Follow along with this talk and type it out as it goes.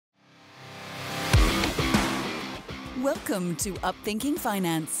Welcome to Upthinking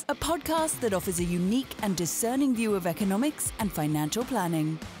Finance, a podcast that offers a unique and discerning view of economics and financial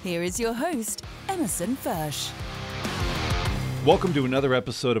planning. Here is your host, Emerson Fersch. Welcome to another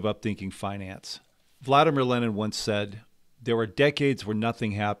episode of Upthinking Finance. Vladimir Lenin once said, "There are decades where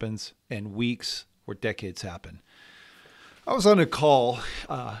nothing happens and weeks where decades happen." I was on a call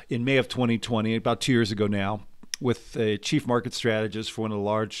in May of 2020, about 2 years ago now, with a chief market strategist for one of the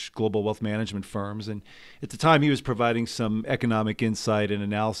large global wealth management firms. And at the time, he was providing some economic insight and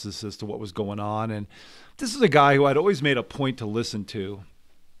analysis as to what was going on. And this is a guy who I'd always made a point to listen to.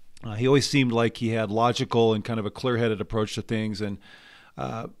 He always seemed like he had logical and kind of a clear-headed approach to things, and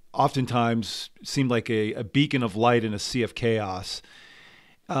oftentimes seemed like a beacon of light in a sea of chaos.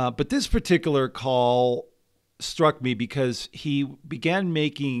 But this particular call struck me because he began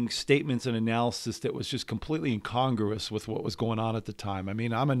making statements and analysis that was just completely incongruous with what was going on at the time. I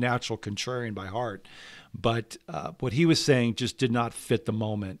mean, I'm a natural contrarian by heart, but what he was saying just did not fit the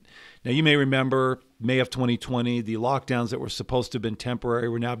moment. Now, you may remember May of 2020, the lockdowns that were supposed to have been temporary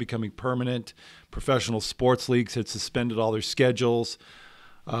were now becoming permanent. Professional sports leagues had suspended all their schedules.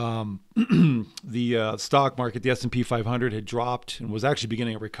 The stock market, the S&P 500 had dropped and was actually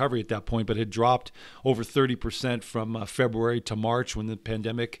beginning a recovery at that point, but had dropped over 30% from February to March when the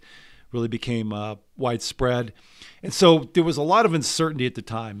pandemic really became widespread. And so there was a lot of uncertainty at the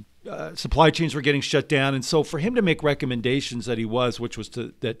time. Supply chains were getting shut down. And so for him to make recommendations that he was, which was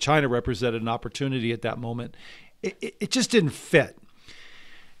that China represented an opportunity at that moment, it just didn't fit.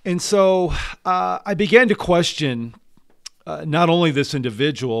 And so I began to question not only this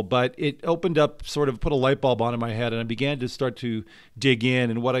individual, but it opened up, sort of put a light bulb on in my head, and I began to start to dig in.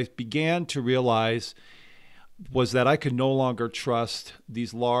 And what I began to realize was that I could no longer trust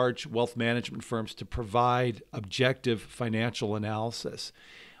these large wealth management firms to provide objective financial analysis.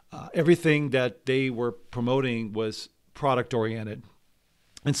 Everything that they were promoting was product-oriented.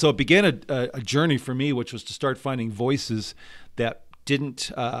 And so it began a journey for me, which was to start finding voices that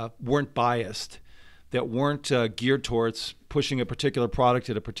weren't biased, that weren't geared towards pushing a particular product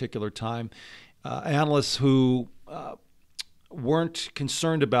at a particular time, analysts who weren't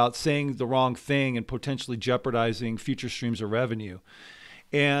concerned about saying the wrong thing and potentially jeopardizing future streams of revenue.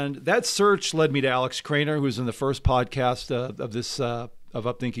 And that search led me to Alex Craner, who was in the first podcast of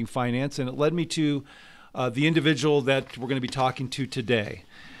Upthinking Finance, and it led me to the individual that we're going to be talking to today.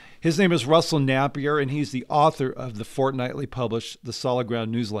 His name is Russell Napier, and he's the author of the fortnightly published The Solid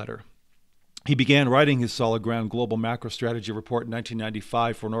Ground newsletter. He began writing his Solid Ground Global Macro Strategy Report in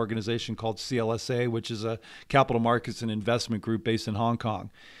 1995 for an organization called CLSA, which is a capital markets and investment group based in Hong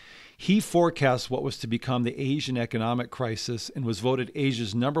Kong. He forecast what was to become the Asian economic crisis and was voted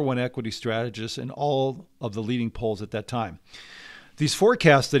Asia's #1 equity strategist in all of the leading polls at that time. These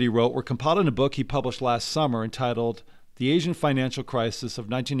forecasts that he wrote were compiled in a book he published last summer entitled The Asian Financial Crisis of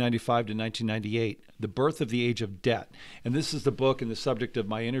 1995 to 1998, The Birth of the Age of Debt. And this is the book and the subject of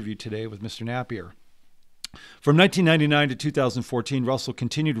my interview today with Mr. Napier. From 1999 to 2014, Russell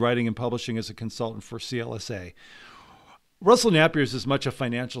continued writing and publishing as a consultant for CLSA. Russell Napier is as much a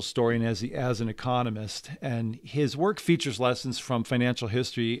financial historian as he is an economist, and his work features lessons from financial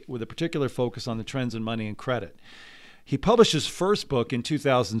history with a particular focus on the trends in money and credit. He published his first book in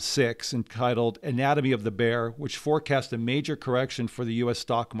 2006 entitled Anatomy of the Bear, which forecast a major correction for the U.S.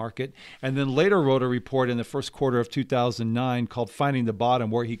 stock market, and then later wrote a report in the first quarter of 2009 called Finding the Bottom,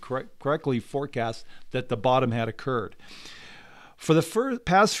 where he correctly forecast that the bottom had occurred. For the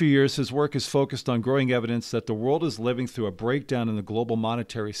past few years, his work is focused on growing evidence that the world is living through a breakdown in the global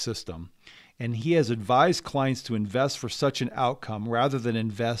monetary system, and he has advised clients to invest for such an outcome rather than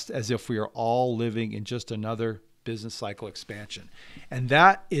invest as if we are all living in just another business cycle expansion. And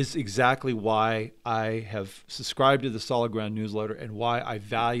that is exactly why I have subscribed to the Solid Ground newsletter and why I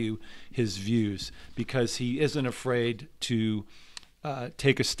value his views, because he isn't afraid to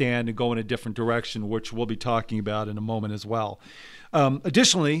take a stand and go in a different direction, which we'll be talking about in a moment as well.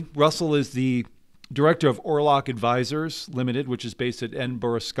 Additionally, Russell is the director of Orlock Advisors Limited, which is based at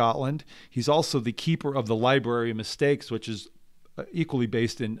Edinburgh, Scotland. He's also the keeper of the Library of Mistakes, which is equally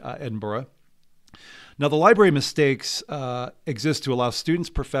based in Edinburgh. Now, the Library of Mistakes exists to allow students,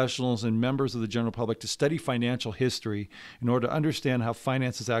 professionals, and members of the general public to study financial history in order to understand how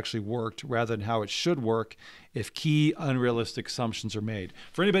finances actually worked rather than how it should work if key unrealistic assumptions are made.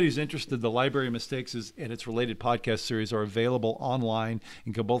 For anybody who's interested, the Library of Mistakes and its related podcast series are available online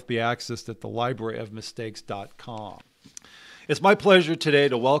and can both be accessed at thelibraryofmistakes.com. It's my pleasure today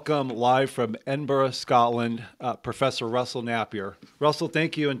to welcome live from Edinburgh, Scotland, Professor Russell Napier. Russell,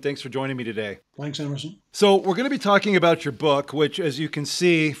 thank you, and thanks for joining me today. Thanks, Emerson. So we're going to be talking about your book, which, as you can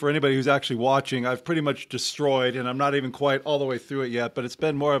see, for anybody who's actually watching, I've pretty much destroyed, and I'm not even quite all the way through it yet, but it's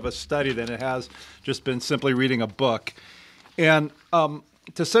been more of a study than it has just been simply reading a book. And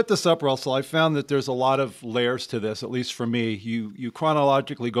to set this up, Russell, I found that there's a lot of layers to this, at least for me. You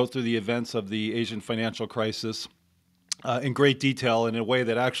chronologically go through the events of the Asian financial crisis in great detail in a way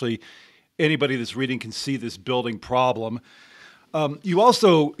that actually anybody that's reading can see this building problem. You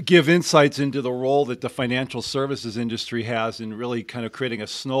also give insights into the role that the financial services industry has in really kind of creating a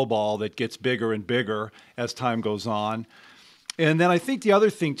snowball that gets bigger and bigger as time goes on. And then I think the other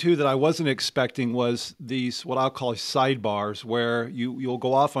thing, too, that I wasn't expecting was these, what I'll call sidebars, where you'll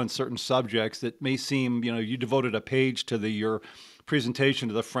go off on certain subjects that may seem, you devoted a page to your presentation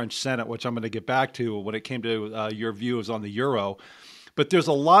to the French Senate, which I'm going to get back to when it came to your views on the euro. But there's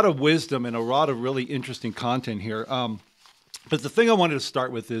a lot of wisdom and a lot of really interesting content here. But the thing I wanted to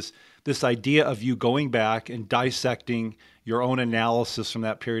start with is this idea of you going back and dissecting your own analysis from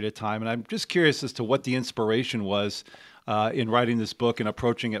that period of time. And I'm just curious as to what the inspiration was in writing this book and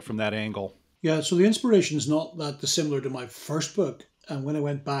approaching it from that angle. Yeah, so the inspiration is not that dissimilar to my first book. And when I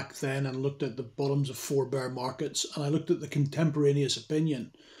went back then and looked at the bottoms of 4 bear markets, and I looked at the contemporaneous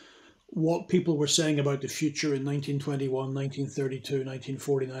opinion, what people were saying about the future in 1921, 1932,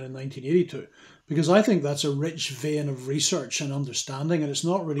 1949, and 1982, because I think that's a rich vein of research and understanding, and it's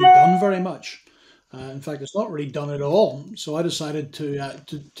not really done very much. In fact, it's not really done at all. So I decided to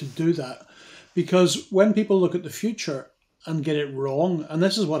do that, because when people look at the future and get it wrong, and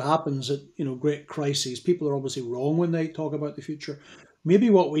this is what happens at great crises, people are obviously wrong when they talk about the future.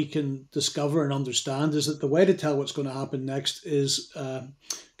 Maybe what we can discover and understand is that the way to tell what's going to happen next is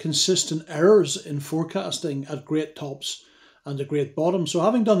consistent errors in forecasting at great tops and at great bottoms. So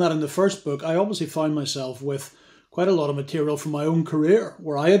having done that in the first book, I obviously found myself with quite a lot of material from my own career,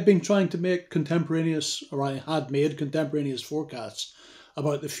 where I had been trying to make I had made contemporaneous forecasts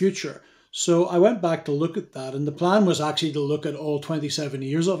about the future. So I went back to look at that, and the plan was actually to look at all 27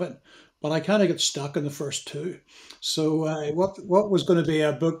 years of it, but I kind of got stuck in the first 2. So what was going to be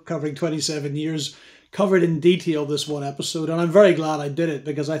a book covering 27 years covered in detail this one episode, and I'm very glad I did it,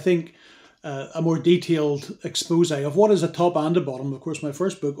 because I think a more detailed expose of what is a top and a bottom. Of course, my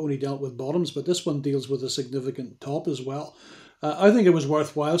first book only dealt with bottoms, but this one deals with a significant top as well. I think it was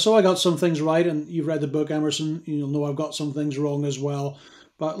worthwhile. So I got some things right, and you've read the book, Emerson. You'll know I've got some things wrong as well.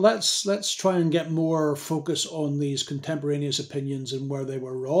 But let's try and get more focus on these contemporaneous opinions and where they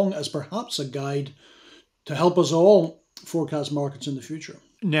were wrong, as perhaps a guide to help us all forecast markets in the future.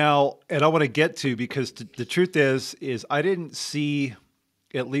 Now, and I want to get to, because the truth is I didn't see,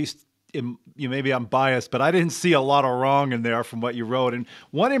 at least maybe I'm biased, but I didn't see a lot of wrong in there from what you wrote. And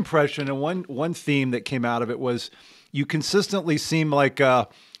one impression and one theme that came out of it was you consistently seem like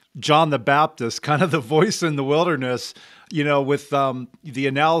John the Baptist, kind of the voice in the wilderness. With the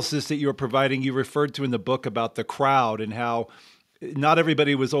analysis that you were providing, you referred to in the book about the crowd and how not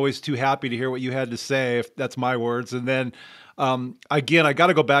everybody was always too happy to hear what you had to say, if that's my words. And then, again, I got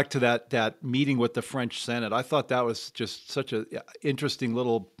to go back to that meeting with the French Senate. I thought that was just such an interesting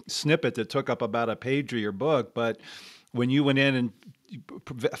little snippet that took up about a page of your book. But when you went in and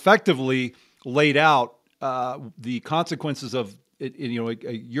effectively laid out the consequences of a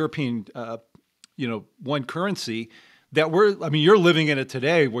European, one currency, you're living in it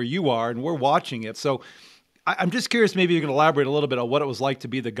today where you are, and we're watching it. So I'm just curious, maybe you can elaborate a little bit on what it was like to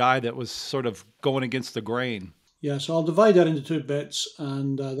be the guy that was sort of going against the grain. Yeah, so I'll divide that into 2 bits.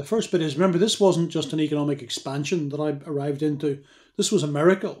 And the first bit is, remember, this wasn't just an economic expansion that I arrived into. This was a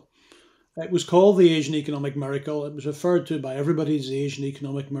miracle. It was called the Asian economic miracle. It was referred to by everybody as the Asian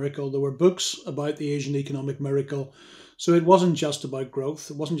economic miracle. There were books about the Asian economic miracle. So it wasn't just about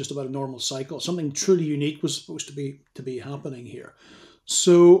growth. It wasn't just about a normal cycle. Something truly unique was supposed to be happening here.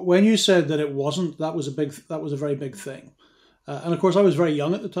 So when you said that it wasn't, that was a very big thing. And of course, I was very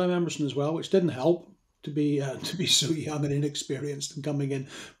young at the time, Emerson, as well, which didn't help to be so young and inexperienced and coming in.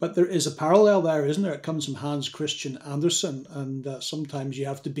 But there is a parallel there, isn't there? It comes from Hans Christian Andersen, and sometimes you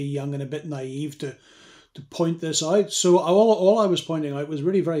have to be young and a bit naive to point this out. So all I was pointing out was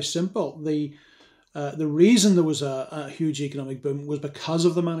really very simple. The reason there was a huge economic boom was because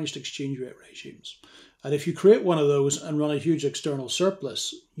of the managed exchange rate regimes. And if you create one of those and run a huge external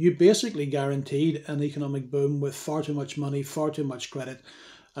surplus, you basically guaranteed an economic boom with far too much money, far too much credit,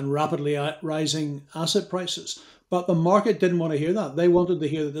 and rapidly rising asset prices. But the market didn't want to hear that. They wanted to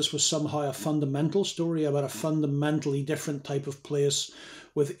hear that this was somehow a fundamental story about a fundamentally different type of place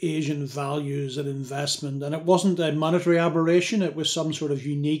with Asian values and investment. And it wasn't a monetary aberration, it was some sort of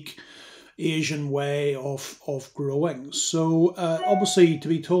unique Asian way of growing. So obviously to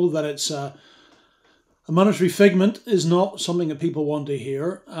be told that it's a monetary figment is not something that people want to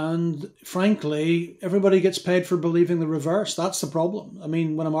hear. And frankly, everybody gets paid for believing the reverse. That's the problem. I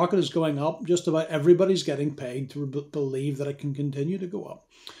mean, when a market is going up, just about everybody's getting paid to believe that it can continue to go up.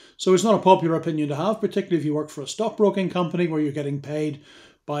 So it's not a popular opinion to have, particularly if you work for a stockbroking company where you're getting paid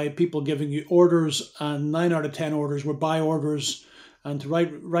by people giving you orders, and 9 out of 10 orders were buy orders. And to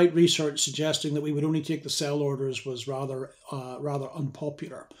write research suggesting that we would only take the sell orders was rather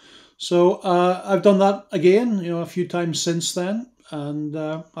unpopular. So I've done that again, a few times since then, and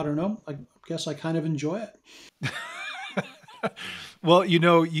I don't know. I guess I kind of enjoy it. Well,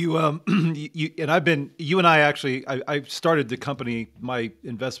 you and I actually, I started the company, my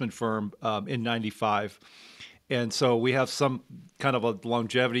investment firm, in '95, and so we have some kind of a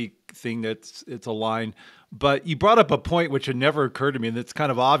longevity thing it's a line. But you brought up a point which had never occurred to me, and it's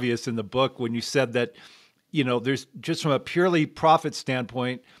kind of obvious in the book when you said that, there's just from a purely profit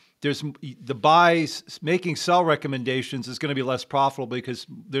standpoint, there's the buys making sell recommendations is going to be less profitable because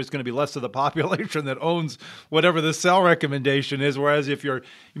there's going to be less of the population that owns whatever the sell recommendation is. Whereas if you're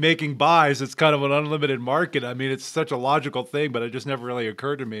making buys, it's kind of an unlimited market. I mean, it's such a logical thing, but it just never really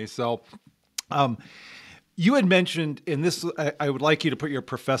occurred to me. So, you had mentioned in this, I would like you to put your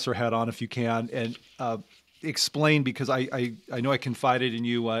professor hat on if you can and explain, because I know I confided in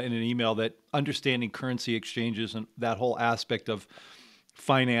you in an email that understanding currency exchanges and that whole aspect of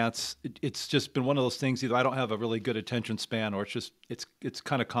finance, it's just been one of those things, either I don't have a really good attention span or it's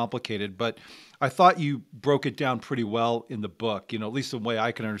kind of complicated. But I thought you broke it down pretty well in the book, at least the way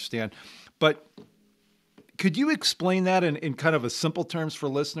I can understand. But could you explain that in kind of a simple terms for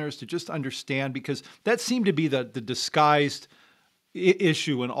listeners to just understand? Because that seemed to be the disguised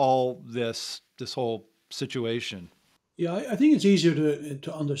issue in all this whole situation. Yeah, I think it's easier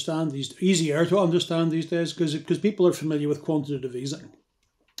to understand easier to understand these days because people are familiar with quantitative easing.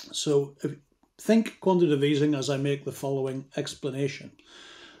 So think quantitative easing as I make the following explanation.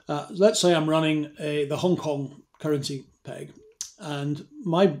 Let's say I'm running the Hong Kong currency peg, and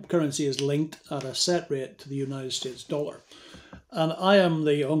my currency is linked at a set rate to the United States dollar. And I am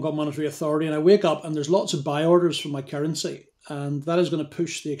the Hong Kong Monetary Authority, and I wake up and there's lots of buy orders for my currency, and that is going to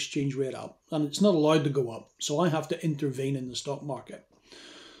push the exchange rate up, and it's not allowed to go up. So I have to intervene in the stock market.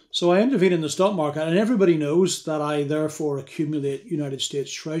 So I intervene in the stock market, and everybody knows that I therefore accumulate United States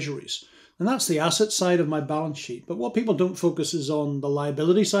treasuries. And that's the asset side of my balance sheet. But what people don't focus is on the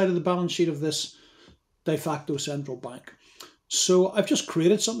liability side of the balance sheet of this de facto central bank. So I've just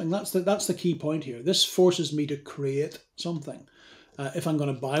created something. That's the key point here. This forces me to create something. If I'm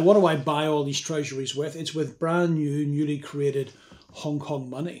going to buy, what do I buy all these treasuries with? It's with brand new, newly created Hong Kong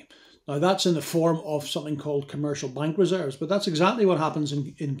money. Now that's in the form of something called commercial bank reserves, but that's exactly what happens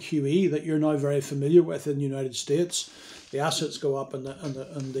in QE that you're now very familiar with in the United States. The assets go up and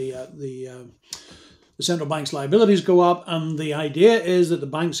the central bank's liabilities go up, and the idea is that the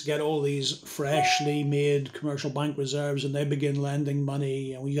banks get all these freshly made commercial bank reserves and they begin lending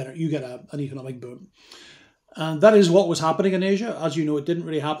money, and you get an economic boom. And that is what was happening in Asia. As you know, it didn't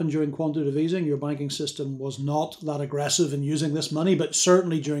really happen during quantitative easing. Your banking system was not that aggressive in using this money, but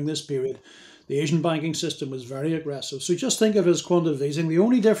certainly during this period, the Asian banking system was very aggressive. So just think of it as quantitative easing. The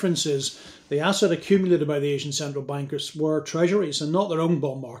only difference is the asset accumulated by the Asian central bankers were treasuries and not their own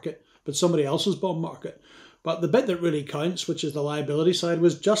bond market, but somebody else's bond market. But the bit that really counts, which is the liability side,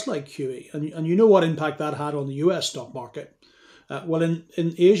 was just like QE. And you know what impact that had on the US stock market. Well, in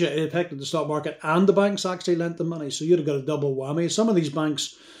Asia, it affected the stock market and the banks actually lent the money. So you'd have got a double whammy. Some of these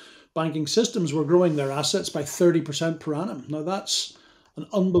banking systems were growing their assets by 30% per annum. Now, that's an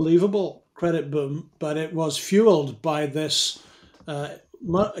unbelievable credit boom, but it was fueled by this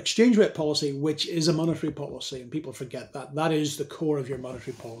exchange rate policy, which is a monetary policy. And people forget that. That is the core of your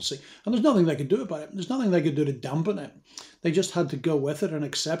monetary policy. And there's nothing they could do about it. There's nothing they could do to dampen it. They just had to go with it and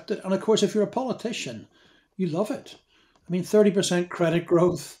accept it. And of course, if you're a politician, you love it. I mean, 30% credit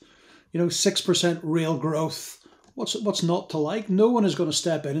growth, 6% real growth. What's not to like? No one is going to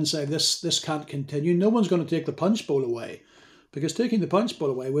step in and say this can't continue. No one's going to take the punch bowl away, because taking the punch bowl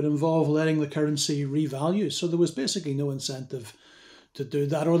away would involve letting the currency revalue. So there was basically no incentive to do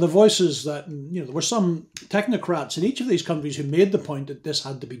that. Or the voices that, there were some technocrats in each of these countries who made the point that this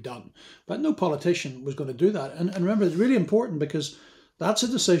had to be done. But no politician was going to do that. And remember, it's really important because that's a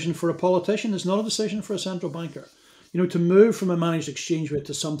decision for a politician. It's not a decision for a central banker. To move from a managed exchange rate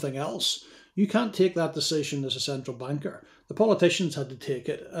to something else, you can't take that decision as a central banker. The politicians had to take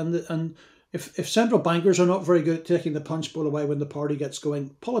it. And if central bankers are not very good at taking the punch bowl away when the party gets going,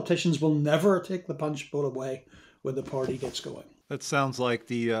 politicians will never take the punch bowl away when the party gets going. That sounds like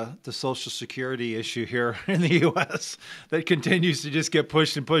the Social Security issue here in the U.S. that continues to just get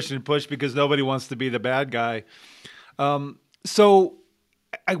pushed and pushed and pushed because nobody wants to be the bad guy. So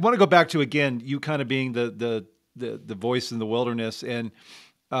I want to go back to, again, you kind of being the voice in the wilderness. And,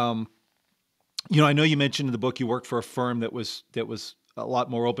 I know you mentioned in the book you worked for a firm that was a lot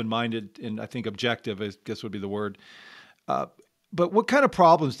more open-minded and I think objective, I guess would be the word. But what kind of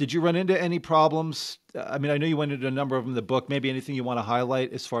problems? Did you run into any problems? I mean, I know you went into a number of them in the book. Maybe anything you want to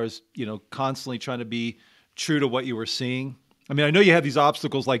highlight as far as, constantly trying to be true to what you were seeing? I mean, I know you had these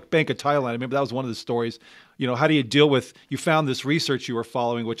obstacles like Bank of Thailand. I remember that was one of the stories. How do you deal with, you found this research you were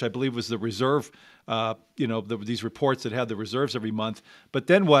following, which I believe was the reserve, these reports that had the reserves every month. But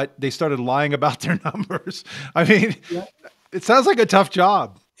then what? They started lying about their numbers. I mean, yeah. It sounds like a tough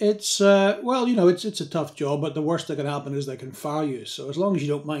job. It's, it's a tough job, but the worst that can happen is they can fire you. So as long as you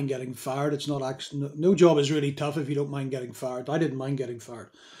don't mind getting fired, it's not actually, no job is really tough if you don't mind getting fired. I didn't mind getting fired.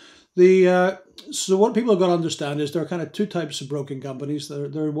 So what people have got to understand is there are kind of two types of broking companies.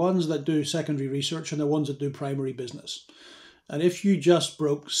 There are ones that do secondary research and there are ones that do primary business. And if you just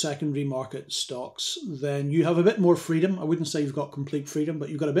broke secondary market stocks, then you have a bit more freedom. I wouldn't say you've got complete freedom, but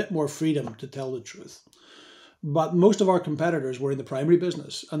you've got a bit more freedom to tell the truth. But most of our competitors were in the primary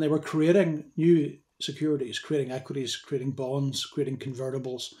business and they were creating new securities, creating equities, creating bonds, creating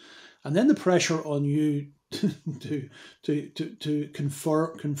convertibles. And then the pressure on you to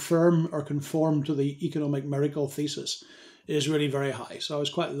confirm or conform to the economic miracle thesis is really very high. So I was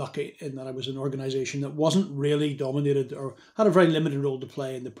quite lucky in that I was an organization that wasn't really dominated or had a very limited role to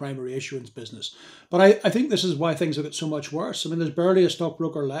play in the primary issuance business. But I think this is why things have got so much worse. I mean, there's barely a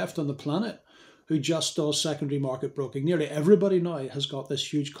stockbroker left on the planet who just does secondary market broking. Nearly everybody now has got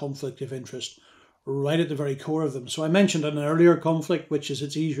this huge conflict of interest right at the very core of them. So I mentioned an earlier conflict, which is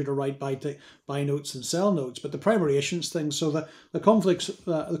it's easier to write buy notes than sell notes, but the primary issuance thing. So the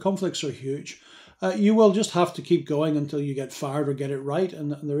conflicts are huge. You will just have to keep going until you get fired or get it right,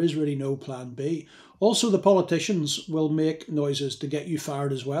 and there is really no plan B. Also, the politicians will make noises to get you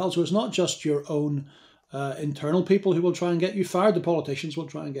fired as well. So it's not just your own internal people who will try and get you fired. The politicians will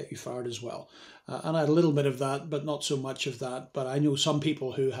try and get you fired as well. And I had a little bit of that, but not so much of that. But I know some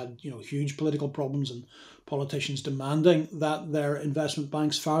people who had, huge political problems and politicians demanding that their investment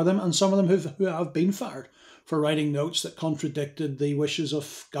banks fire them, and some of them who have been fired for writing notes that contradicted the wishes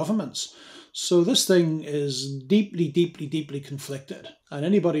of governments. So this thing is deeply, deeply, deeply conflicted. And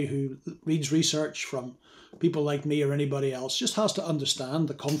anybody who reads research from people like me or anybody else just has to understand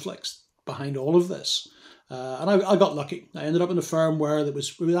the conflicts behind all of this. And I got lucky. I ended up in a firm where it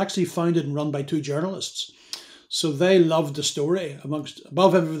was actually founded and run by two journalists. So they loved the story.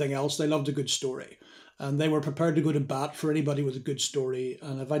 Above everything else, they loved a good story. And they were prepared to go to bat for anybody with a good story.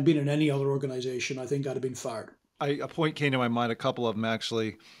 And if I'd been in any other organization, I think I'd have been fired. A point came to my mind, a couple of them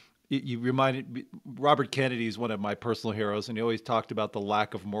actually. You reminded me, Robert Kennedy is one of my personal heroes, and he always talked about the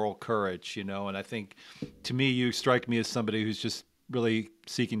lack of moral courage, and I think, to me, you strike me as somebody who's just really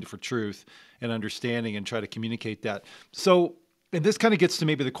seeking for truth and understanding and try to communicate that. So, and this kind of gets to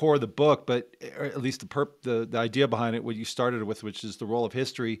maybe the core of the book, but or at least the idea behind it, what you started with, which is the role of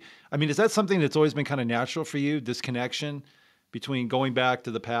history. I mean, is that something that's always been kind of natural for you, this connection between going back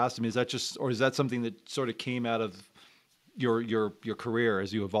to the past? I mean, is that just, or is that something that sort of came out of your career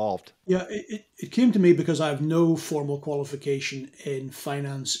as you evolved? Yeah, it came to me because I have no formal qualification in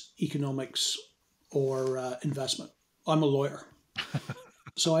finance, economics, or investment. I'm a lawyer.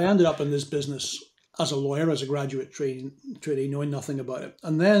 So I ended up in this business as a lawyer, as a graduate trainee, knowing nothing about it.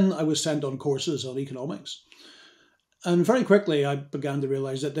 And then I was sent on courses on economics. And very quickly, I began to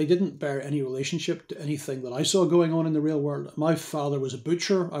realize that they didn't bear any relationship to anything that I saw going on in the real world. My father was a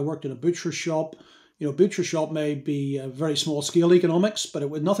butcher. I worked in a butcher shop. Butcher shop may be a very small scale economics, but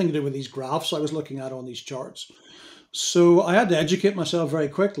it had nothing to do with these graphs I was looking at on these charts. So I had to educate myself very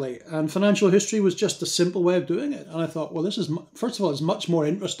quickly, and financial history was just a simple way of doing it. And I thought, well, this is, first of all, it's much more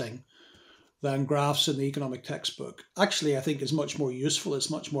interesting than graphs in the economic textbook. Actually, I think it's much more useful, it's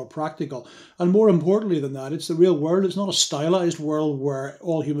much more practical. And more importantly than that, it's the real world. It's not a stylized world where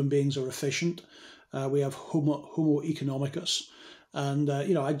all human beings are efficient. We have homo economicus. And,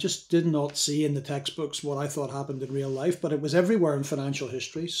 I just did not see in the textbooks what I thought happened in real life, but it was everywhere in financial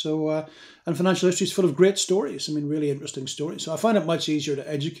history. So, and financial history is full of great stories. I mean, really interesting stories. So I find it much easier to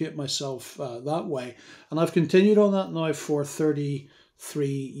educate myself that way. And I've continued on that now for 33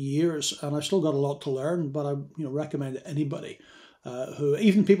 years, and I've still got a lot to learn, but I recommend anybody who,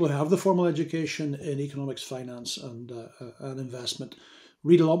 even people who have the formal education in economics, finance, and investment,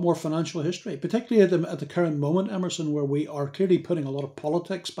 read a lot more financial history, particularly at the current moment, Emerson, where we are clearly putting a lot of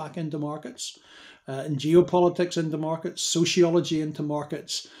politics back into markets, and geopolitics into markets, sociology into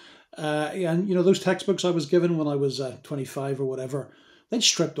markets. And, those textbooks I was given when I was 25 or whatever, they'd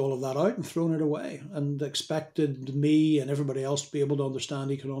stripped all of that out and thrown it away and expected me and everybody else to be able to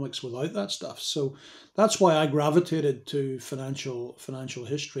understand economics without that stuff. So that's why I gravitated to financial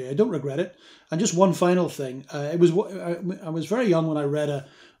history. I don't regret it. And just one final thing, I was very young when I read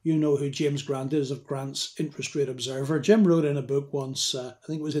who James Grant is of Grant's Interest Rate Observer. Jim wrote in a book once, I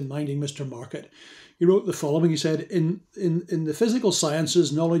think it was in Minding Mr. Market. He wrote the following. He said, in the physical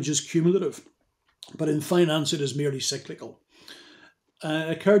sciences, knowledge is cumulative, but in finance, it is merely cyclical.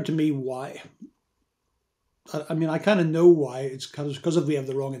 It occurred to me why. I mean, I kind of know why. It's because we have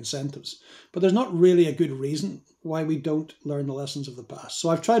the wrong incentives. But there's not really a good reason why we don't learn the lessons of the past. So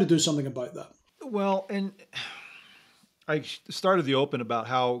I've tried to do something about that. Well, and I started the open about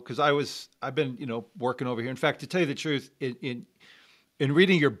how, because I've been, working over here. In fact, to tell you the truth, in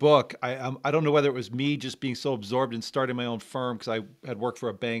reading your book, I don't know whether it was me just being so absorbed in starting my own firm, because I had worked for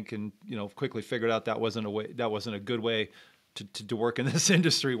a bank and, quickly figured out that wasn't a good way to work in this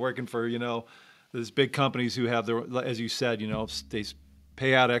industry, working for, these big companies who have as you said, they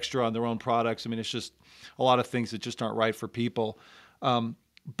pay out extra on their own products. I mean, it's just a lot of things that just aren't right for people. And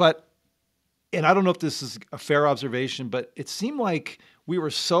I don't know if this is a fair observation, but it seemed like we were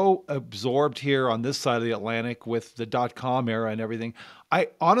so absorbed here on this side of the Atlantic with the .com era and everything. I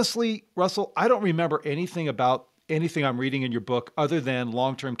honestly, Russell, I don't remember anything about anything I'm reading in your book other than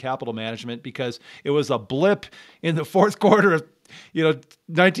long-term capital management, because it was a blip in the fourth quarter of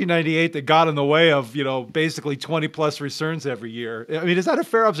 1998 that got in the way of basically 20 plus returns every year. I mean, is that a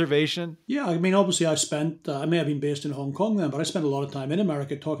fair observation? Yeah, I mean, obviously I may have been based in Hong Kong then, but I spent a lot of time in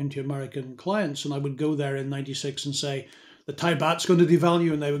America talking to American clients, and I would go there in 96 and say, the Thai baht's going to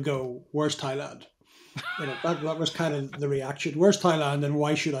devalue, and they would go, where's Thailand? That was kind of the reaction. Where's Thailand and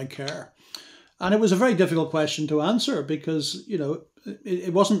why should I care? And it was a very difficult question to answer because,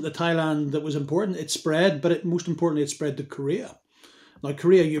 it wasn't the Thailand that was important. It spread, but most importantly, it spread to Korea. Now,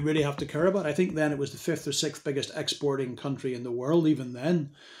 Korea, you really have to care about. I think then it was the 5th or 6th biggest exporting country in the world, even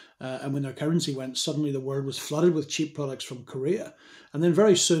then. And when their currency went, suddenly the world was flooded with cheap products from Korea. And then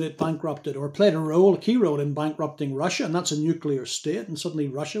very soon it bankrupted or played a key role in bankrupting Russia. And that's a nuclear state. And suddenly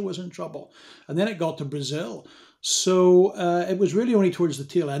Russia was in trouble. And then it got to Brazil. So it was really only towards the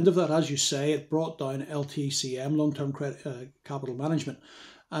tail end of that, as you say, it brought down LTCM, long-term credit capital management.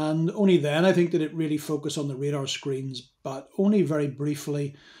 And only then I think did it really focus on the radar screens, but only very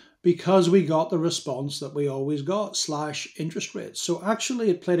briefly, because we got the response that we always got, / interest rates. So actually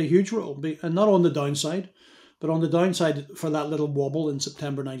it played a huge role, and not on the downside, but on the downside for that little wobble in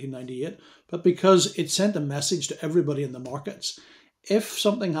September 1998, but because it sent a message to everybody in the markets. If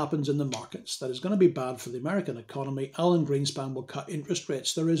something happens in the markets that is going to be bad for the American economy, Alan Greenspan will cut interest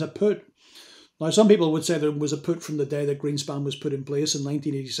rates. There is a put. Now, some people would say there was a put from the day that Greenspan was put in place in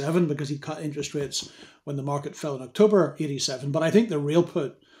 1987 because he cut interest rates when the market fell in October 87. But I think the real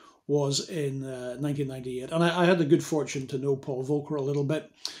put was in 1998. And I had the good fortune to know Paul Volcker a little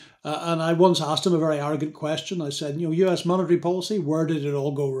bit. And I once asked him a very arrogant question. I said, US monetary policy, where did it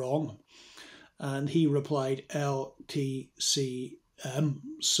all go wrong? And he replied, LTCM.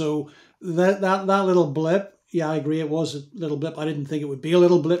 So that little blip, yeah, I agree, it was a little blip. I didn't think it would be a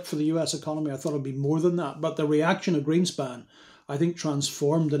little blip for the US economy. I thought it would be more than that. But the reaction of Greenspan, I think,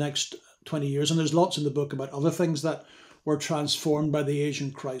 transformed the next 20 years. And there's lots in the book about other things that were transformed by the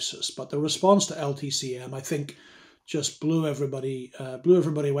Asian crisis. But the response to LTCM, I think, just blew everybody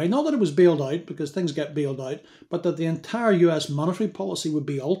away. Not that it was bailed out, because things get bailed out, but that the entire US monetary policy would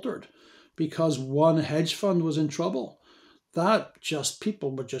be altered because one hedge fund was in trouble.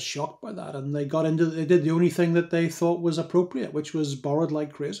 People were just shocked by that, and they did the only thing that they thought was appropriate, which was borrowed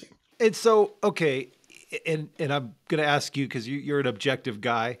like crazy. And so, okay, and I'm going to ask you, because you're an objective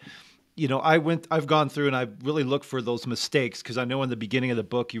guy. I've gone through and I've really looked for those mistakes, because I know in the beginning of the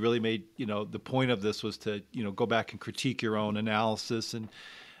book you really made, the point of this was to, go back and critique your own analysis. And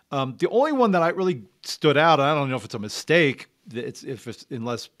the only one that I really stood out, I don't know if it's a mistake,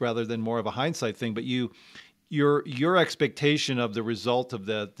 unless rather than more of a hindsight thing, but your expectation of the result of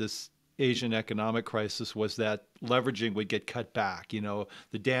this Asian economic crisis was that leveraging would get cut back.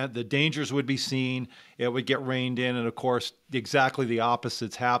 The dangers would be seen, it would get reined in, and of course, exactly the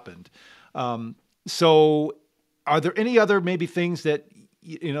opposites happened. So, are there any other maybe things that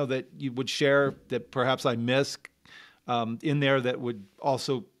that you would share that perhaps I missed in there that would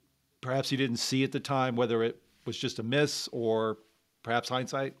also perhaps you didn't see at the time, whether it was just a miss or perhaps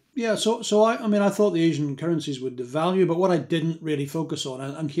hindsight? Yeah, so I mean, I thought the Asian currencies would devalue, but what I didn't really focus on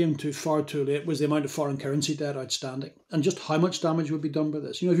and came to far too late was the amount of foreign currency debt outstanding and just how much damage would be done by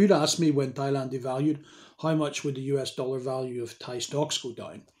this. If you'd asked me when Thailand devalued, how much would the US dollar value of Thai stocks go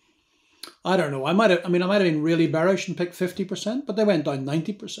down? I don't know. I might have been really bearish and picked 50%, but they went down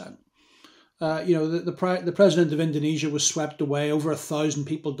 90%. The president of Indonesia was swept away. Over 1,000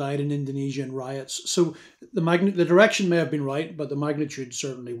 people died in Indonesia in riots. So the direction may have been right, but the magnitude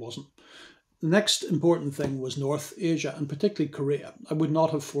certainly wasn't. The next important thing was North Asia, and particularly Korea. I would not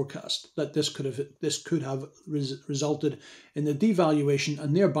have forecast that this could have resulted in the devaluation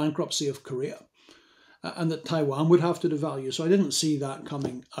and near bankruptcy of Korea, and that Taiwan would have to devalue. So I didn't see that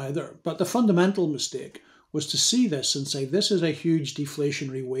coming either. But the fundamental mistake was to see this and say this is a huge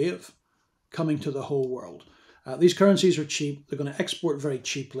deflationary wave coming to the whole world. These currencies are cheap. They're going to export very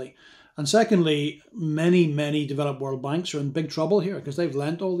cheaply. And secondly, many developed world banks are in big trouble here because they've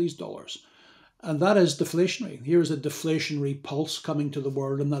lent all these dollars. And that is deflationary. Here's a deflationary pulse coming to the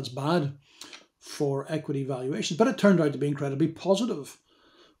world, and that's bad for equity valuations. But it turned out to be incredibly positive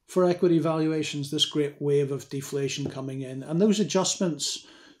for equity valuations, this great wave of deflation coming in. And those adjustments,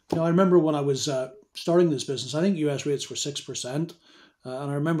 I remember when I was starting this business, I think US rates were 6%.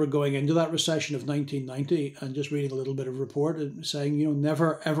 And I remember going into that recession of 1990 and just reading a little bit of report and saying,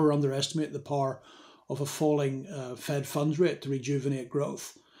 never ever underestimate the power of a falling Fed funds rate to rejuvenate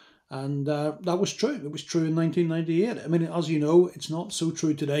growth. And that was true. It was true in 1998. I mean, as you know, it's not so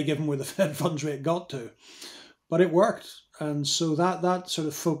true today given where the Fed funds rate got to. But it worked. And so that sort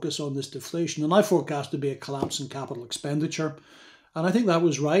of focus on this deflation. And I forecast to be a collapse in capital expenditure. And I think that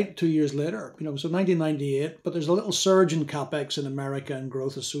was right 2 years later, so 1998, but there's a little surge in capex in America and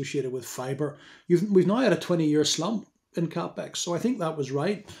growth associated with fiber. We've now had a 20-year slump in capex, so I think that was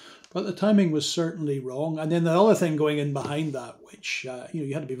right, but the timing was certainly wrong. And then the other thing going in behind that, which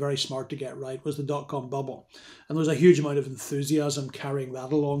you had to be very smart to get right, was the dot-com bubble. And there was a huge amount of enthusiasm carrying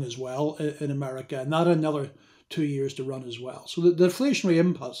that along as well in America, and that another 2 years to run as well. So the deflationary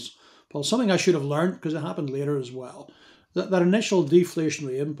impulse, something I should have learned because it happened later as well. That initial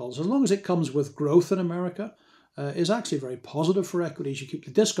deflationary impulse, as long as it comes with growth in America, is actually very positive for equities. You keep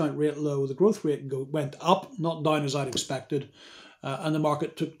the discount rate low, the growth rate went up, not down as I'd expected, and the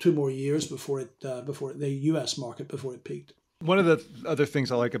market took 2 more years before the US market before it peaked. One of the other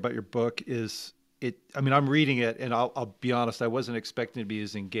things I like about your book is I'm reading it, and I'll be honest, I wasn't expecting to be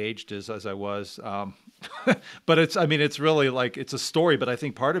as engaged as I was. But it's really like it's a story. But I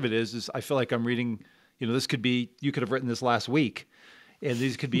think part of it is I feel like I'm reading. This could be, you could have written this last week, and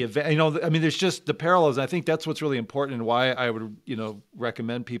these could be, there's just the parallels. I think that's what's really important and why I would,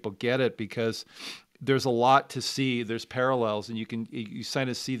 recommend people get it, because there's a lot to see. There's parallels, and you kind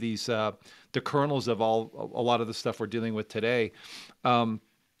of see these, the kernels of a lot of the stuff we're dealing with today. And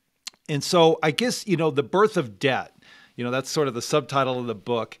so I guess, the birth of debt, that's sort of the subtitle of the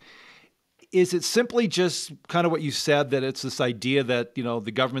book. Is it simply just kind of what you said, that it's this idea that,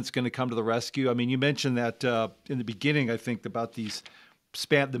 the government's going to come to the rescue? I mean, you mentioned that in the beginning, I think, about the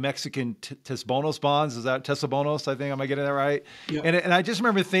Mexican Tesbonos bonds. Is that Tesobonos? I think, am I getting that right? Yeah. And I just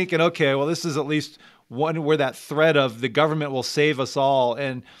remember thinking, okay, well, this is at least one where that thread of the government will save us all.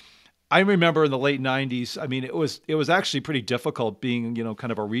 And I remember in the late 90s, it was actually pretty difficult being,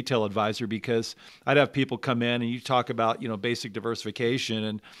 kind of a retail advisor, because I'd have people come in and you talk about, basic diversification,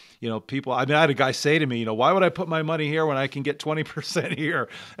 and, people, I had a guy say to me, why would I put my money here when I can get 20% here?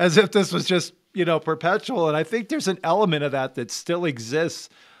 As if this was just, perpetual. And I think there's an element of that still exists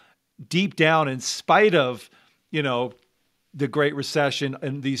deep down in spite of, the Great Recession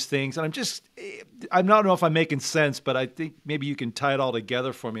and these things. And I don't know if I'm making sense, but I think maybe you can tie it all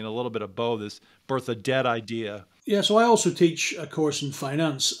together for me in a little bit of bow, this birth of debt idea. Yeah, so I also teach a course in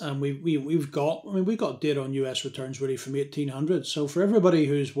finance, and we've got data on US returns really from 1800. So for everybody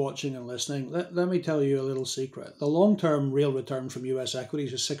who's watching and listening, let me tell you a little secret. The long-term real return from US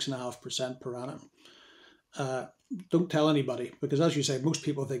equities is 6.5% per annum. Don't tell anybody, because as you say, most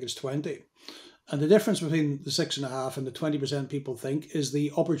people think it's 20. And the difference between the 6.5 and the 20% people think is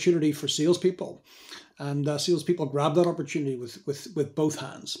the opportunity for salespeople. And salespeople grab that opportunity with both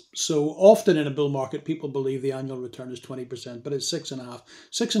hands. So often in a bull market, people believe the annual return is 20%, but it's 6.5.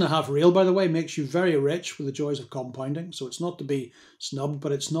 6.5 real, by the way, makes you very rich with the joys of compounding. So it's not to be snubbed,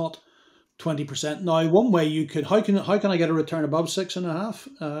 but it's not 20%. Now, one way you could, how can I get a return above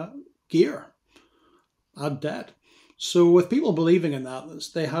 6.5? Gear, add debt. So with people believing in that,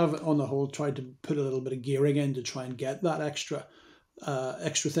 they have on the whole tried to put a little bit of gearing in to try and get that extra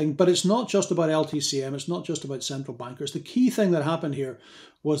extra thing. But it's not just about LTCM. It's not just about central bankers. The key thing that happened here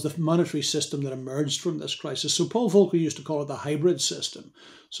was the monetary system that emerged from this crisis. So Paul Volcker used to call it the hybrid system.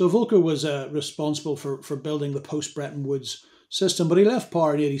 So Volcker was responsible for building the post-Bretton Woods system, but he left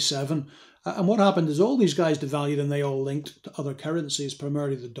power in 87. And what happened is all these guys devalued and they all linked to other currencies,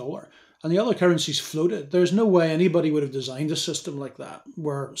 primarily the dollar. And the other currencies floated. There's no way anybody would have designed a system like that,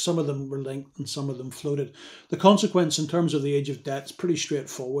 where some of them were linked and some of them floated. The consequence in terms of the age of debt is pretty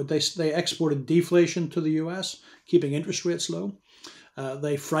straightforward. They exported deflation to the US, keeping interest rates low.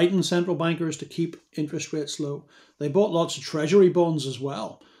 They frightened central bankers to keep interest rates low. They bought lots of treasury bonds as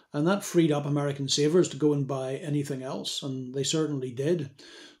well. And that freed up American savers to go and buy anything else. And they certainly did.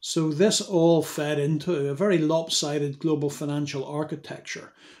 So this all fed into a very lopsided global financial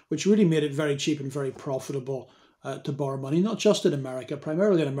architecture, which really made it very cheap and very profitable to borrow money, not just in America,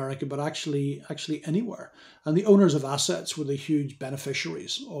 primarily in America, but actually anywhere. And the owners of assets were the huge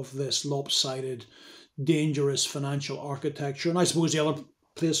beneficiaries of this lopsided, dangerous financial architecture. And I suppose the other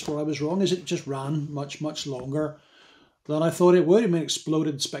place where I was wrong is it just ran much, much longer than I thought it would. I mean, it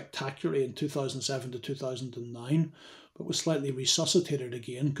exploded spectacularly in 2007 to 2009. But was slightly resuscitated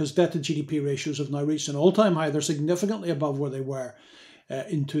again because debt to GDP ratios have now reached an all-time high. They're significantly above where they were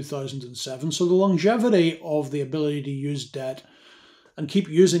in 2007. So the longevity of the ability to use debt and keep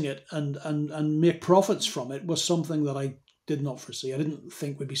using it and make profits from it was something that I did not foresee. I didn't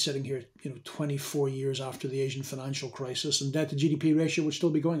think we'd be sitting here, 24 years after the Asian financial crisis and debt to GDP ratio would still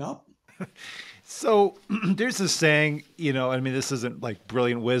be going up. So there's this saying, this isn't like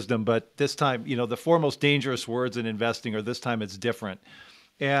brilliant wisdom, but this time, the four most dangerous words in investing are this time it's different.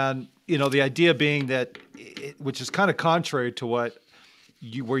 And, the idea being that, which is kind of contrary to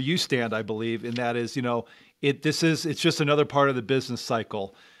where you stand, I believe, and that is, it's just another part of the business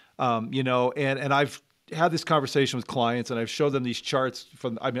cycle, and I've had this conversation with clients and I've showed them these charts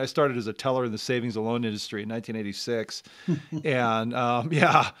I started as a teller in the savings and loan industry in 1986. And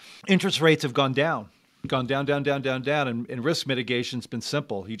interest rates have gone down, and risk mitigation's been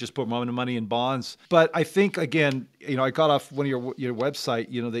simple. You just put money in bonds. But I think, again, I got off one of your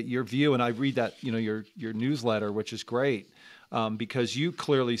website, that your view, and I read that, your newsletter, which is great, because you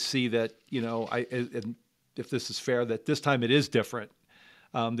clearly see that, and if this is fair, that this time it is different.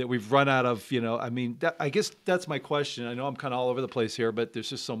 That we've run out of, I guess that's my question. I know I'm kind of all over the place here, but there's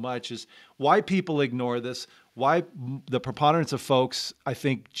just so much is why people ignore this, why the preponderance of folks, I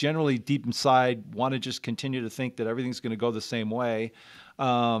think generally deep inside want to just continue to think that everything's going to go the same way.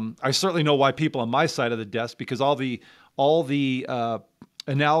 I certainly know why people on my side of the desk, because all the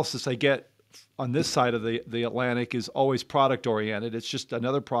analysis I get on this side of the Atlantic is always product oriented. It's just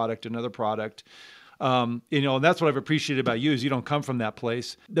another product. And that's what I've appreciated about you is you don't come from that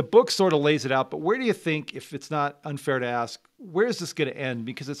place. The book sort of lays it out, but where do you think, if it's not unfair to ask, where is this going to end?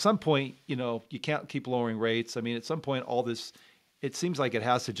 Because at some point, you can't keep lowering rates. I mean, at some point, all this, it seems like it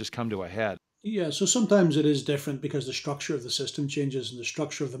has to just come to a head. Yeah, so sometimes it is different because the structure of the system changes and the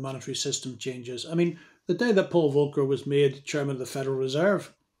structure of the monetary system changes. I mean, the day that Paul Volcker was made chairman of the Federal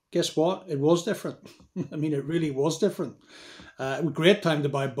Reserve, guess what? It was different. I mean, it really was different. A great time to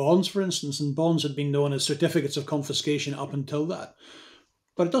buy bonds, for instance, and bonds had been known as certificates of confiscation up until that.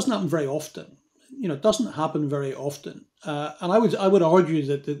 But it doesn't happen very often. It doesn't happen very often. And I would argue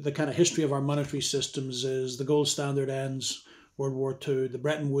that the kind of history of our monetary systems is the gold standard ends, World War II, the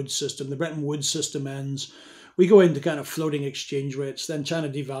Bretton Woods system ends. We go into kind of floating exchange rates, then China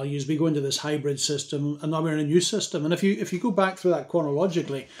devalues, we go into this hybrid system, and now we're in a new system. And if you go back through that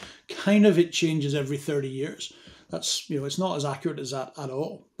chronologically, kind of it changes every 30 years. That's, it's not as accurate as that at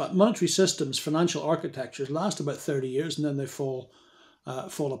all. But monetary systems, financial architectures last about 30 years and then they fall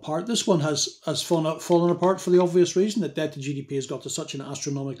apart. This one has fallen apart for the obvious reason that debt to GDP has got to such an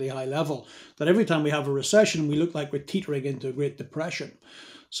astronomically high level that every time we have a recession, we look like we're teetering into a Great Depression.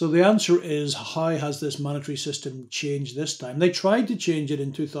 So the answer is, how has this monetary system changed this time? They tried to change it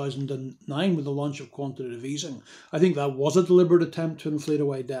in 2009 with the launch of quantitative easing. I think that was a deliberate attempt to inflate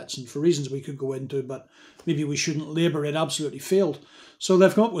away debts, and for reasons we could go into, but maybe we shouldn't labour, it absolutely failed. So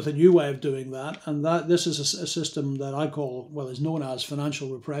they've come up with a new way of doing that, and this is a system that I call, is known as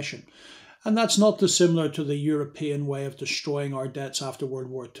financial repression. And that's not dissimilar to the European way of destroying our debts after World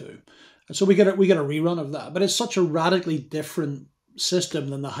War II. And so we get a rerun of that, but it's such a radically different system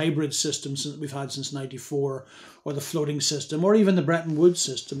than the hybrid system we've had since 94, or the floating system, or even the Bretton Woods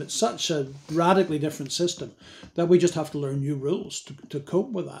system. It's such a radically different system that we just have to learn new rules to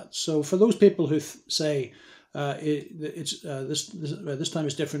cope with that. So for those people who say this time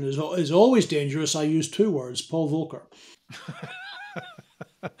is different is always dangerous, I use two words: Paul Volcker.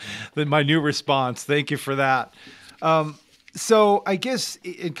 Then my new response. Thank you for that. So I guess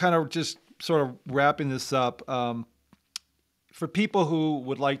in kind of just sort of wrapping this up, for people who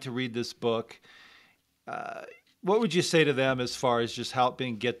would like to read this book, what would you say to them as far as just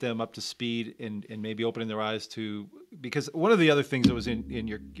helping get them up to speed and maybe opening their eyes to, because one of the other things that was in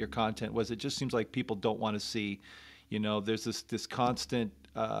your content was it just seems like people don't want to see, there's this constant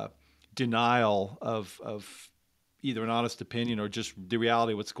denial of either an honest opinion or just the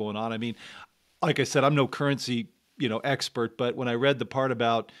reality of what's going on. I mean, like I said, I'm no currency, expert, but when I read the part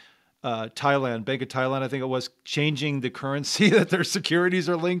about Thailand, Bank of Thailand, I think it was, changing the currency that their securities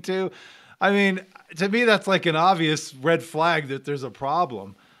are linked to. I mean, to me, that's like an obvious red flag that there's a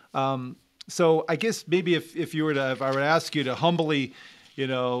problem. So I guess maybe if I were to ask you to humbly, I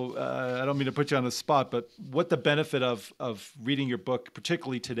don't mean to put you on the spot, but what the benefit of reading your book,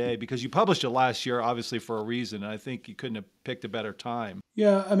 particularly today, because you published it last year, obviously for a reason. And I think you couldn't have picked a better time.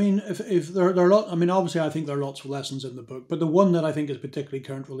 Yeah, I mean, if there are a lot, I mean, obviously I think there are lots of lessons in the book, but the one that I think is particularly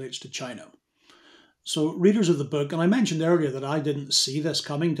current relates to China. So readers of the book, and I mentioned earlier that I didn't see this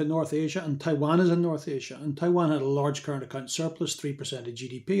coming to North Asia, and Taiwan is in North Asia, and Taiwan had a large current account surplus, 3% of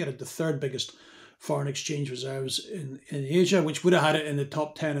GDP. It had the third biggest foreign exchange reserves in Asia, which would have had it in the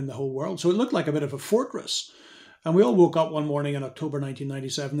top 10 in the whole world. So it looked like a bit of a fortress. And we all woke up one morning in October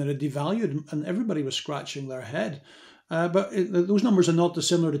 1997 and it devalued, and everybody was scratching their head. Those numbers are not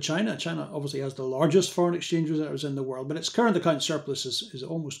dissimilar to China. China obviously has the largest foreign exchange reserves in the world, but its current account surplus is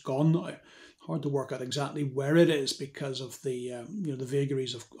almost gone now. Hard to work out exactly where it is because of the the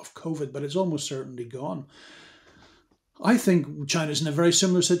vagaries of COVID, but it's almost certainly gone. I think China's in a very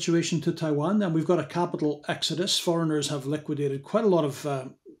similar situation to Taiwan, and we've got a capital exodus. Foreigners have liquidated quite a lot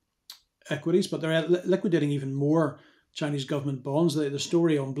of equities, but they're liquidating even more Chinese government bonds. The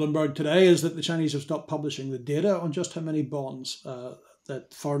story on Bloomberg today is that the Chinese have stopped publishing the data on just how many bonds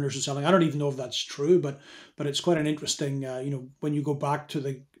that foreigners are selling. I don't even know if that's true, but it's quite an interesting, when you go back to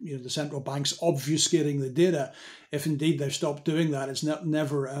the central banks obfuscating the data, if indeed they've stopped doing that, it's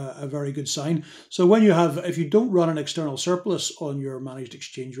never a very good sign. So if you don't run an external surplus on your managed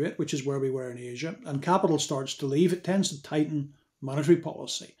exchange rate, which is where we were in Asia, and capital starts to leave, it tends to tighten monetary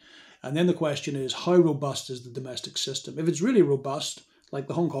policy. And then the question is, how robust is the domestic system? If it's really robust, like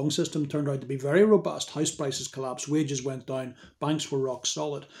the Hong Kong system turned out to be very robust, house prices collapsed, wages went down, banks were rock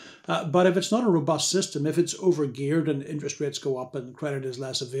solid. But if it's not a robust system, if it's overgeared and interest rates go up and credit is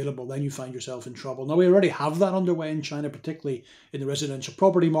less available, then you find yourself in trouble. Now, we already have that underway in China, particularly in the residential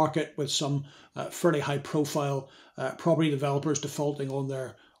property market, with some fairly high-profile property developers defaulting on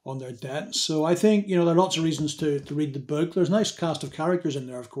their debt. So I think, there are lots of reasons to read the book. There's a nice cast of characters in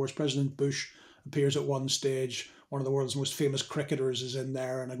there, of course. President Bush appears at one stage. One of the world's most famous cricketers is in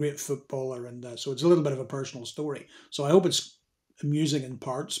there, and a great footballer. And so it's a little bit of a personal story. So I hope it's amusing in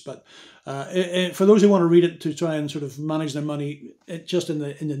parts. But for those who want to read it to try and sort of manage their money just in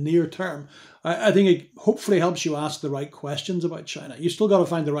the near term, I think it hopefully helps you ask the right questions about China. You still got to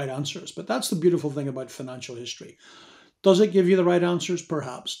find the right answers. But that's the beautiful thing about financial history. Does it give you the right answers?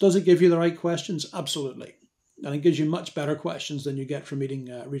 Perhaps. Does it give you the right questions? Absolutely. And it gives you much better questions than you get from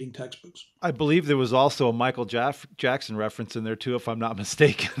reading textbooks. I believe there was also a Michael Jackson reference in there too, if I'm not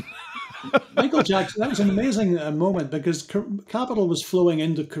mistaken. Michael Jackson, that was an amazing moment because capital was flowing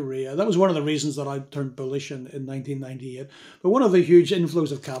into Korea. That was one of the reasons that I turned bullish in 1998. But one of the huge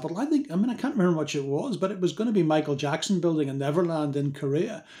inflows of capital, I can't remember how much it was, but it was going to be Michael Jackson building a Neverland in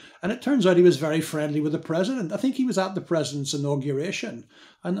Korea. And it turns out he was very friendly with the president. I think he was at the president's inauguration.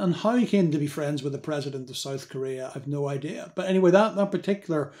 And how he came to be friends with the president of South Korea, I've no idea. But anyway, that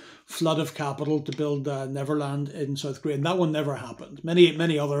particular flood of capital to build Neverland in South Korea, and that one never happened.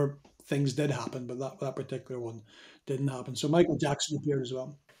 Many other things did happen, but that particular one didn't happen. So Michael Jackson appeared as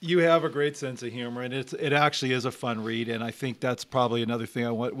well. You have a great sense of humor, and it actually is a fun read. And I think that's probably another thing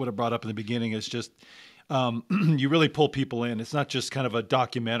I would have brought up in the beginning is just you really pull people in. It's not just kind of a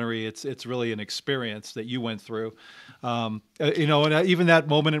documentary. It's really an experience that you went through. And even that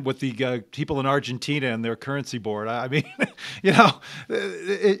moment with the people in Argentina and their currency board. I mean,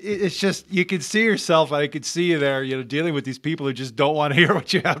 it's just, you can see yourself. I could see you there, dealing with these people who just don't want to hear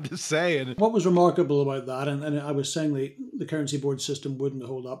what you have to say. And what was remarkable about that, and I was saying the currency board system wouldn't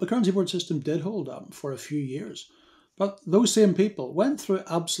hold up. The currency board system did hold up for a few years. But those same people went through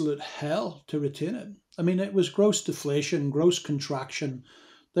absolute hell to retain it. I mean, it was gross deflation, gross contraction.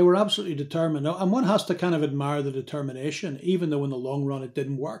 They were absolutely determined. And one has to kind of admire the determination, even though in the long run it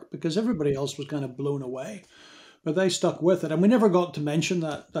didn't work, because everybody else was kind of blown away. But they stuck with it. And we never got to mention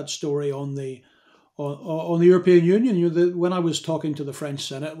that story on the on the European Union. When I was talking to the French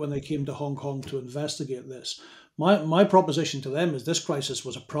Senate when they came to Hong Kong to investigate this, my proposition to them is this crisis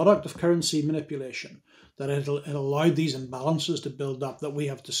was a product of currency manipulation, that it allowed these imbalances to build up that we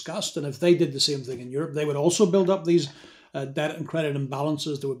have discussed. And if they did the same thing in Europe, they would also build up these debt and credit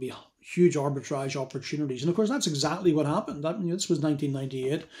imbalances. There would be huge arbitrage opportunities. And of course, that's exactly what happened. This was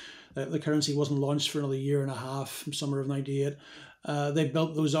 1998. The currency wasn't launched for another year and a half, summer of 98. They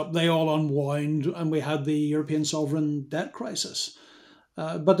built those up. They all unwound, and we had the European sovereign debt crisis.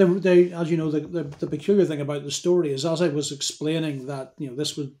 But they, as you know, the peculiar thing about the story is, as I was explaining, that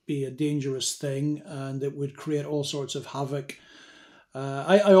this would be a dangerous thing and it would create all sorts of havoc.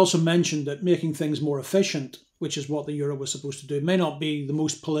 I also mentioned that making things more efficient, which is what the euro was supposed to do, may not be the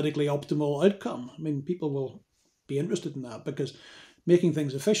most politically optimal outcome. I mean, people will be interested in that because making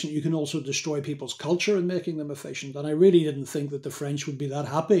things efficient, you can also destroy people's culture in making them efficient. And I really didn't think that the French would be that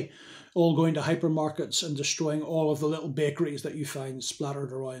happy, all going to hypermarkets and destroying all of the little bakeries that you find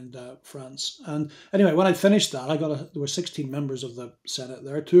splattered around France. And anyway, when I finished that, there were 16 members of the Senate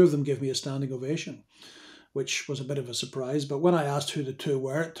there. 2 of them gave me a standing ovation, which was a bit of a surprise. But when I asked who the 2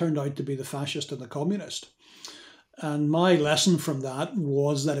 were, it turned out to be the fascist and the communist. And my lesson from that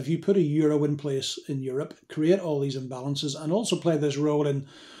was that if you put a euro in place in Europe, create all these imbalances, and also play this role in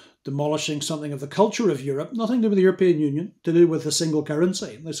demolishing something of the culture of Europe, nothing to do with the European Union, to do with the single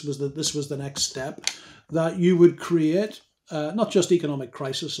currency. This was the next step, that you would create not just economic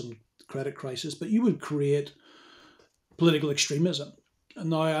crisis and credit crisis, but you would create political extremism.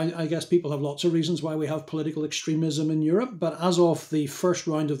 Now, I guess people have lots of reasons why we have political extremism in Europe, but as of the first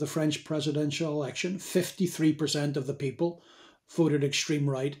round of the French presidential election, 53% of the people voted extreme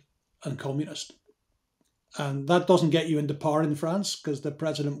right and communist. And that doesn't get you into power in France because the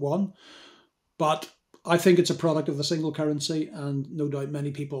president won. But I think it's a product of the single currency, and no doubt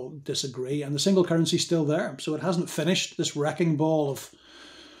many people disagree. And the single currency is still there. So it hasn't finished. This wrecking ball of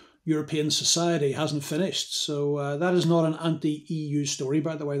European society hasn't finished. So that is not an anti-EU story,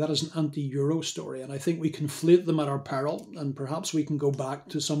 by the way. That is an anti-Euro story. And I think we conflate them at our peril. And perhaps we can go back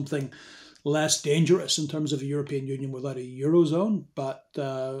to something less dangerous in terms of a European Union without a Eurozone. But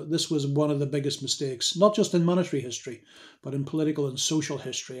this was one of the biggest mistakes, not just in monetary history, but in political and social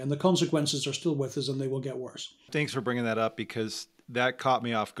history. And the consequences are still with us, and they will get worse. Thanks for bringing that up, because that caught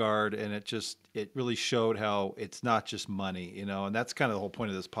me off guard, and it really showed how it's not just money, and that's kind of the whole point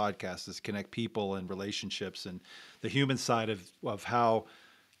of this podcast, is connect people and relationships and the human side of how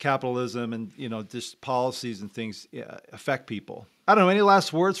capitalism and, just policies and things affect people. I don't know, any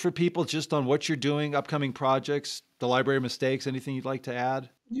last words for people just on what you're doing, upcoming projects, the Library of Mistakes, anything you'd like to add?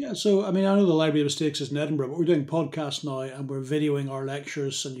 Yeah, so, I know the Library of Mistakes is in Edinburgh, but we're doing podcasts now, and we're videoing our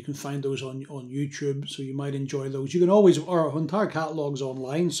lectures, and you can find those on YouTube, so you might enjoy those. You can always, our entire catalogue's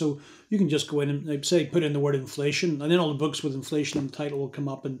online, so you can just go in and, say, put in the word inflation, and then all the books with inflation in the title will come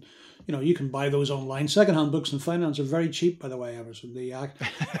up, and, you can buy those online. Secondhand books in finance are very cheap, by the way, Emerson. They're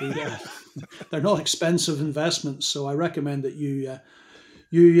not expensive investments, so I recommend that you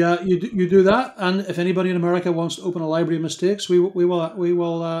do that. And if anybody in America wants to open a Library of Mistakes, we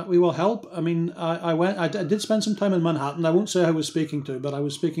will help. I did spend some time in Manhattan. I won't say who I was speaking to, but I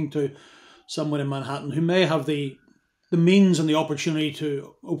was speaking to someone in Manhattan who may have the means and the opportunity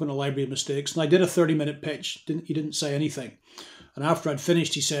to open a Library of Mistakes. And I did a 30-minute pitch. He didn't say anything. And after I'd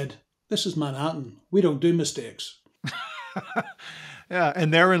finished, he said, "This is Manhattan. We don't do mistakes." Yeah,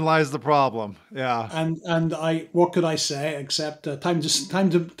 and therein lies the problem. Yeah, and what could I say except time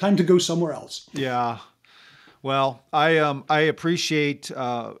to go somewhere else. Yeah, well, I appreciate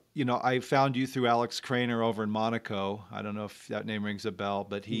I found you through Alex Craner over in Monaco. I don't know if that name rings a bell,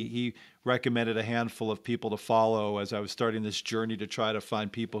 but he recommended a handful of people to follow as I was starting this journey to try to find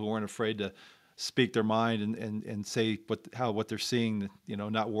people who weren't afraid to speak their mind and say what they're seeing,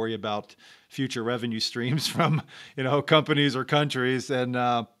 not worry about future revenue streams from, companies or countries. And,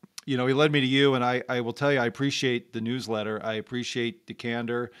 he led me to you, and I will tell you, I appreciate the newsletter. I appreciate the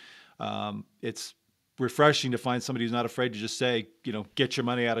candor. It's refreshing to find somebody who's not afraid to just say, get your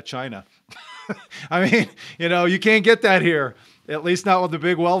money out of China. You can't get that here, at least not with the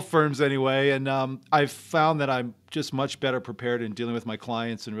big wealth firms anyway. And I've found that I'm just much better prepared in dealing with my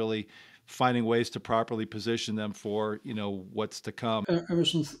clients and really finding ways to properly position them for, what's to come.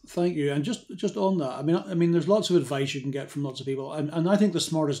 Emerson, thank you. And just on that, there's lots of advice you can get from lots of people. And I think the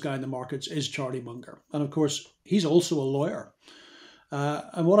smartest guy in the markets is Charlie Munger. And of course, he's also a lawyer.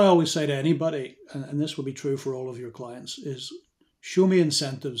 And what I always say to anybody, and this will be true for all of your clients, is show me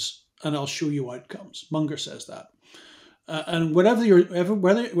incentives and I'll show you outcomes. Munger says that. And whether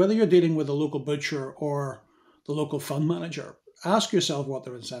you're dealing with a local butcher or the local fund manager, ask yourself what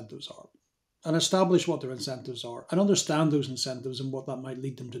their incentives are. and establish what their incentives are and understand those incentives and what that might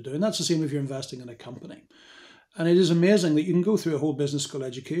lead them to do. And that's the same if you're investing in a company. And it is amazing that you can go through a whole business school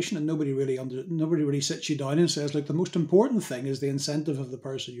education and nobody really sits you down and says, like, the most important thing is the incentive of the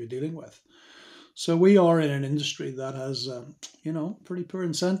person you're dealing with. So we are in an industry that has, pretty poor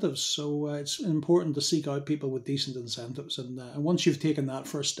incentives. So it's important to seek out people with decent incentives. And once you've taken that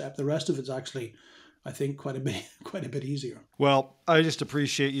first step, the rest of it's actually, I think, quite a bit easier. Well, I just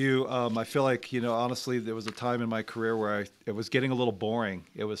appreciate you. I feel like, honestly, there was a time in my career where it was getting a little boring.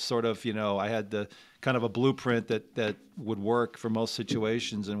 It was sort of, I had the kind of a blueprint that would work for most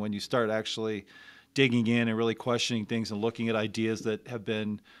situations. And when you start actually digging in and really questioning things and looking at ideas that have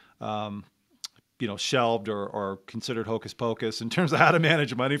been, shelved or considered hocus pocus in terms of how to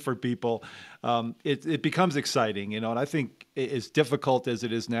manage money for people, it becomes exciting, and I think as difficult as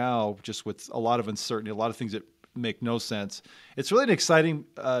it is now, just with a lot of uncertainty, a lot of things that make no sense, it's really an exciting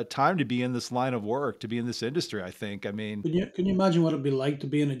time to be in this line of work, to be in this industry, I think. I mean, can you imagine what it'd be like to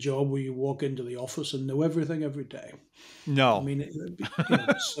be in a job where you walk into the office and know everything every day? No. I mean,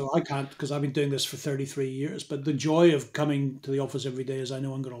 so I can't, because I've been doing this for 33 years, but the joy of coming to the office every day is I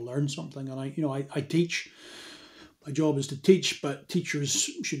know I'm going to learn something. And I teach. My job is to teach, but teachers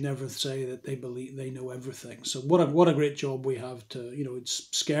should never say that they believe they know everything. So what a great job we have to, it's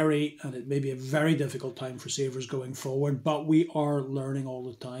scary and it may be a very difficult time for savers going forward, but we are learning all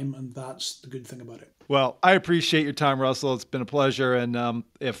the time, and that's the good thing about it. Well, I appreciate your time, Russell. It's been a pleasure. And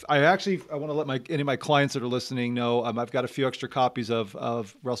if I want to let any of my clients that are listening know, I've got a few extra copies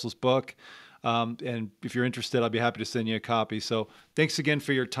of Russell's book. And if you're interested, I'll be happy to send you a copy. So thanks again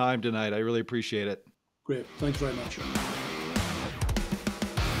for your time tonight. I really appreciate it. Great. Thanks very much.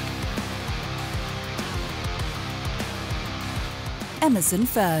 Emerson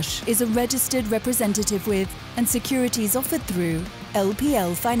Fersch is a registered representative with and securities offered through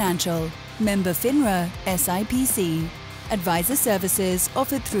LPL Financial, member FINRA SIPC. Advisor services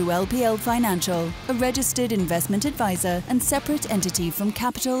offered through LPL Financial, a registered investment advisor and separate entity from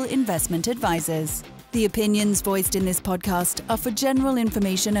Capital Investment Advisors. The opinions voiced in this podcast are for general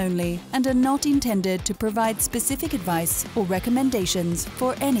information only and are not intended to provide specific advice or recommendations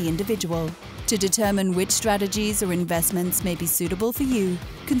for any individual. To determine which strategies or investments may be suitable for you,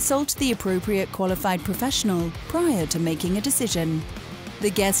 consult the appropriate qualified professional prior to making a decision. The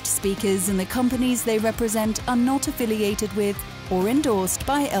guest speakers and the companies they represent are not affiliated with or endorsed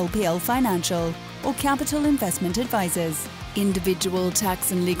by LPL Financial or Capital Investment Advisors. Individual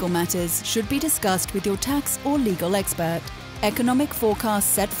tax and legal matters should be discussed with your tax or legal expert. Economic forecasts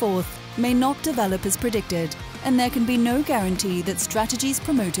set forth may not develop as predicted, and there can be no guarantee that strategies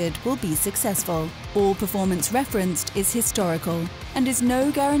promoted will be successful. All performance referenced is historical and is no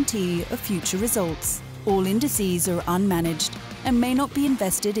guarantee of future results. All indices are unmanaged and may not be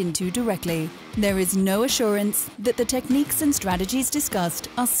invested into directly. There is no assurance that the techniques and strategies discussed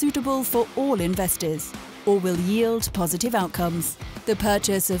are suitable for all investors or will yield positive outcomes. The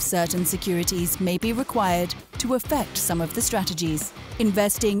purchase of certain securities may be required to affect some of the strategies.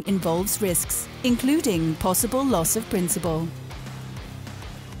 Investing involves risks, including possible loss of principal.